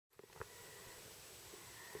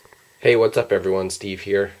Hey, what's up everyone, Steve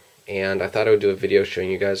here, and I thought I would do a video showing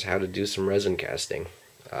you guys how to do some resin casting,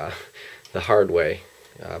 the hard way,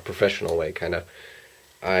 professional way kinda.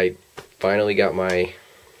 I finally got my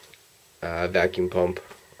vacuum pump.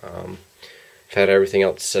 I've had everything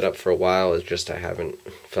else set up for a while, it's just I haven't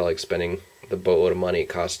felt like spending the boatload of money it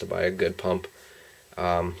costs to buy a good pump.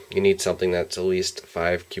 You need something that's at least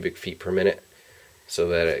 5 cubic feet per minute so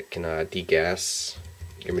that it can degas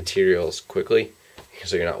your materials quickly,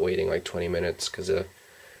 so you're not waiting like 20 minutes, because at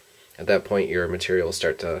that point your material will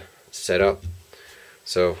start to set up.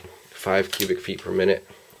 So 5 cubic feet per minute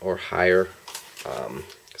or higher,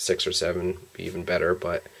 6 or 7 would be even better,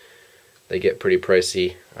 but they get pretty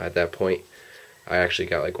pricey at that point. I actually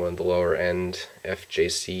got like one of the lower end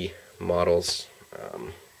FJC models,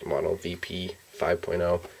 model VP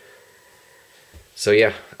 5.0. So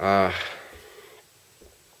yeah,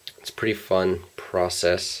 it's a pretty fun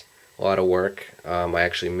process. A lot of work. I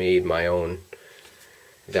actually made my own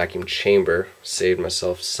vacuum chamber, saved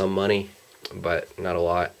myself some money, but not a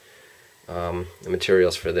lot. The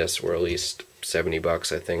materials for this were at least 70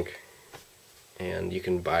 bucks, I think, and you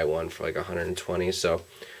can buy one for like 120, so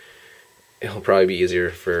it'll probably be easier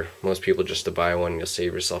for most people just to buy one. You'll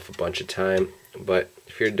save yourself a bunch of time, but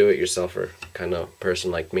if you're a do-it-yourselfer kind of person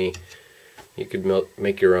like me, you could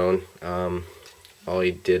make your own. All I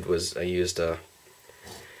did was I used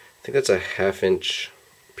I think that's a 1/2 inch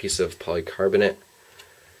piece of polycarbonate.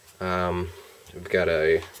 We've got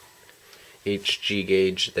a HG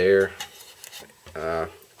gauge there,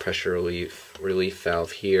 pressure relief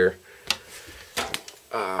valve here.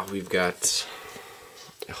 We've got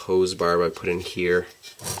a hose barb I put in here.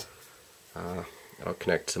 I'll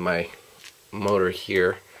connect to my motor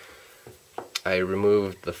here. I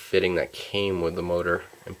removed the fitting that came with the motor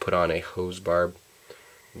and put on a hose barb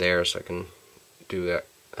there, so I can do that.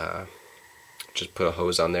 Just put a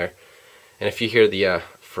hose on there. And if you hear the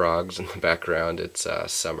frogs in the background, it's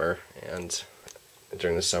summer, and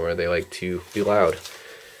during the summer they like to be loud.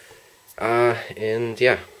 And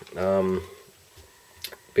yeah,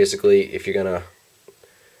 basically if you're gonna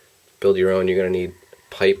build your own, you're gonna need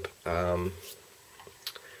pipe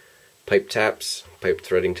taps, pipe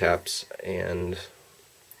threading taps, and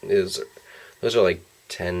those are like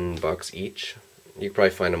 10 bucks each. You can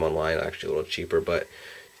probably find them online, actually a little cheaper, but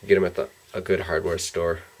you get them at a good hardware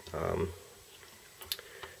store.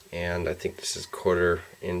 And I think this is 1/4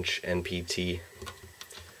 inch NPT.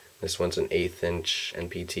 This one's an 1/8 inch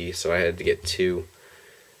NPT, so I had to get 2.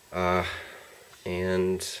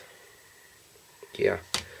 And yeah,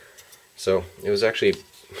 so it was actually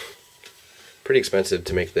pretty expensive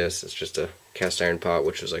to make this. It's just a cast iron pot,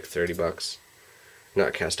 which was like 30 bucks.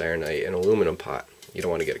 Not cast iron, an aluminum pot. You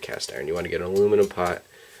don't want to get a cast iron, you want to get an aluminum pot.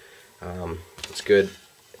 It's good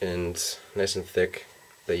and nice and thick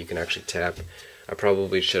that you can actually tap. I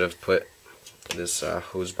probably should have put this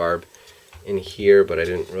hose barb in here, but I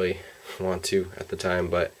didn't really want to at the time,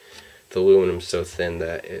 but the aluminum's so thin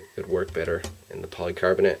that it would work better in the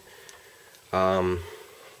polycarbonate.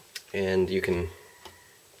 And you can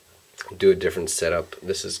do a different setup.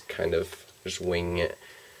 This is kind of just winging it,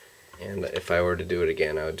 and if I were to do it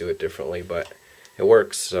again I would do it differently, but it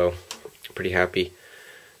works, so I'm pretty happy.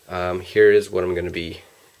 Here is what I'm going to be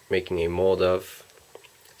making a mold of.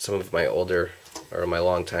 Some of my older or my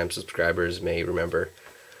long-time subscribers may remember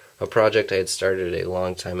a project I had started a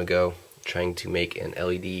long time ago, trying to make an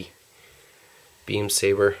LED beam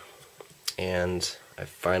saber, and I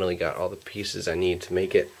finally got all the pieces I need to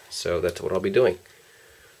make it, so that's what I'll be doing.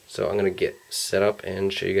 So I'm going to get set up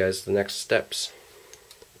and show you guys the next steps.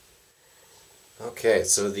 Okay,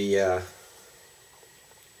 so the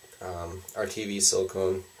Rtv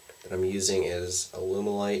Silicone that I'm using is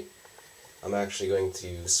Alumilite. I'm actually going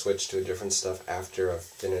to switch to a different stuff after I've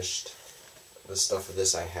finished the stuff of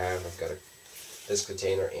this I have. I've got this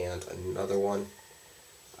container and another one.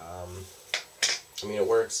 I mean, it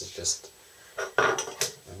works, it's just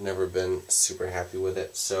I've never been super happy with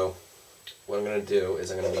it. So what I'm going to do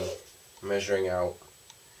is I'm going to be measuring out,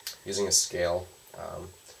 using a scale,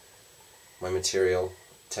 my material,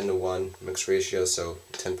 10:1 mixed ratio, so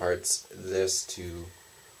 10 parts this to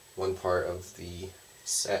 1 part of the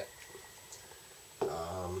set,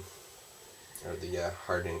 or the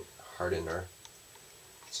hardener.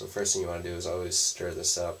 So the first thing you want to do is always stir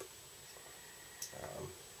this up.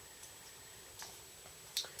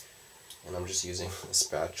 And I'm just using a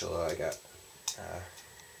spatula I got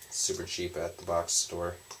super cheap at the box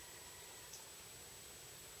store.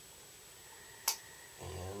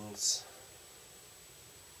 And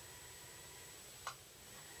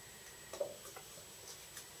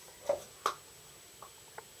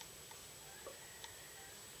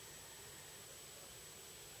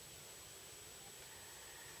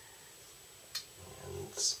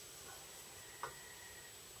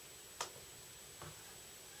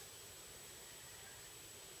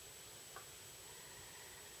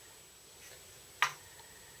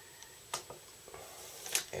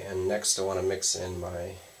Next I want to mix in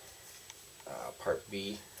my part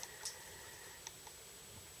B.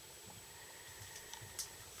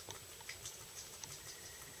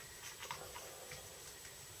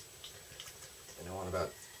 And I want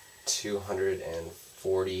about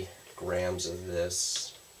 240 grams of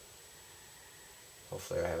this.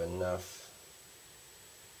 Hopefully I have enough.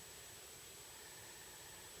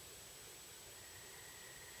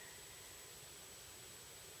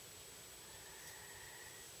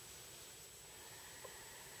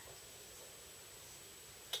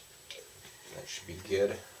 That should be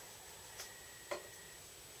good.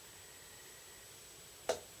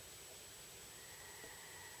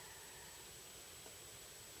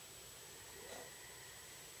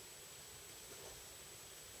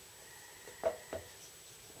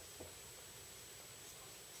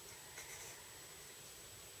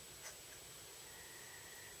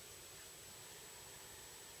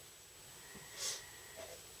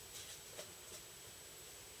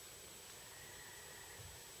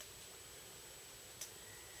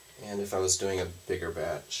 And if I was doing a bigger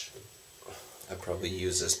batch, I'd probably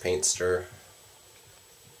use this paint stir,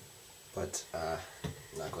 but I'm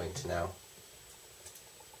not going to now.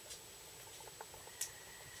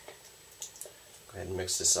 Go ahead and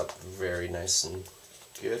mix this up very nice and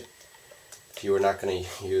good. If you were not going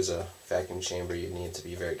to use a vacuum chamber, you need to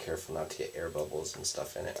be very careful not to get air bubbles and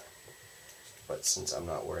stuff in it. But since I'm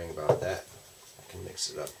not worrying about that, I can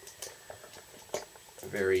mix it up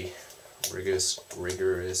very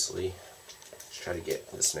rigorously. Just try to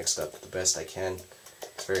get this mixed up the best I can.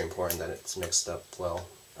 It's very important that it's mixed up well,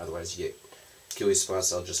 otherwise you get gooey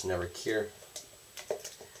spots that'll just never cure.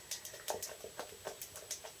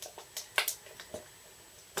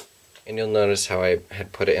 And you'll notice how I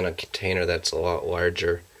had put it in a container that's a lot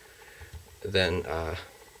larger than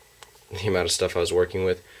the amount of stuff I was working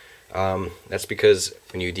with. That's because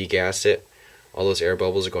when you degas it, all those air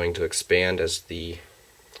bubbles are going to expand as the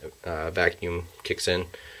vacuum kicks in,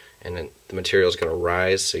 and then the material is going to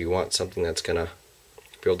rise, so you want something that's going to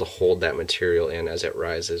be able to hold that material in as it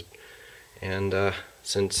rises. And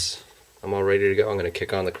since I'm all ready to go, I'm going to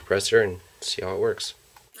kick on the compressor and see how it works.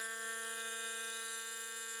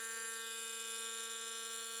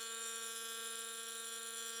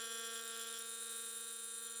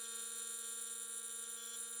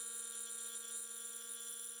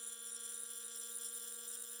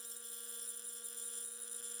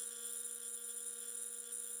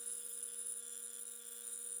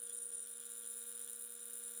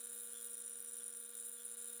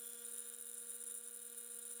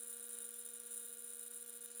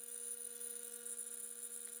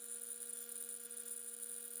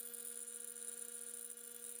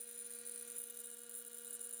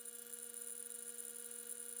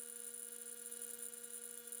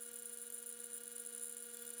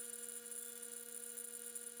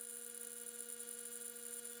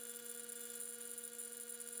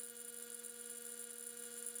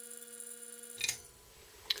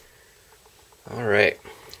 Alright,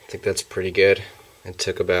 I think that's pretty good. It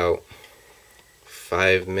took about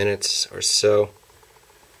 5 minutes or so.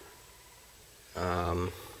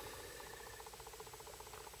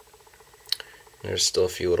 There's still a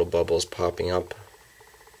few little bubbles popping up.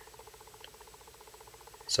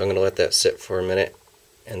 So I'm going to let that sit for a minute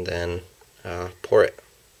and then pour it.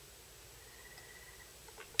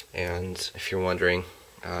 And if you're wondering,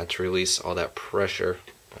 to release all that pressure,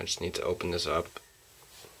 I just need to open this up.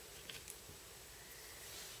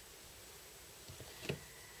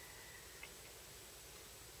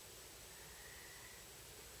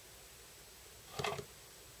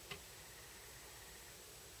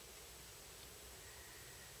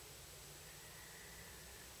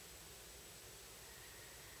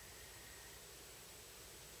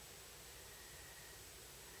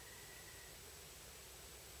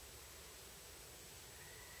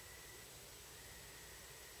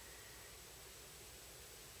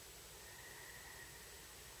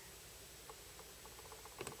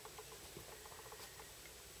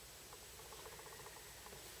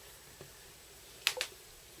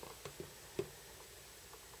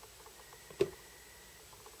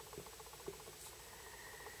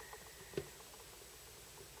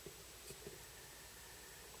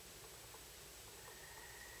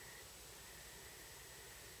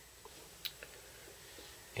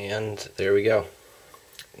 And there we go.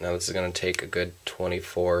 Now this is going to take a good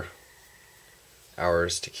 24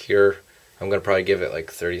 hours to cure. I'm going to probably give it like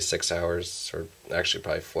 36 hours, or actually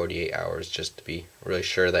probably 48 hours, just to be really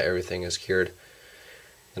sure that everything is cured.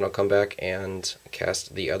 Then I'll come back and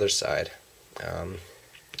cast the other side.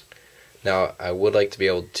 Now I would like to be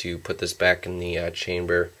able to put this back in the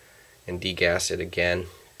chamber and degas it again,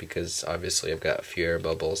 because obviously I've got a few air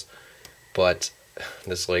bubbles, but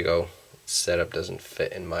this Lego setup doesn't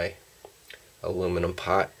fit in my aluminum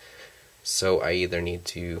pot, so I either need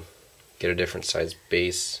to get a different size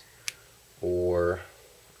base or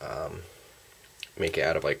make it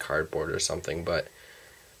out of like cardboard or something. But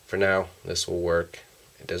for now, this will work.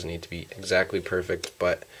 It doesn't need to be exactly perfect,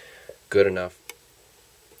 but good enough.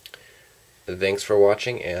 Thanks for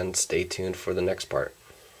watching, and stay tuned for the next part.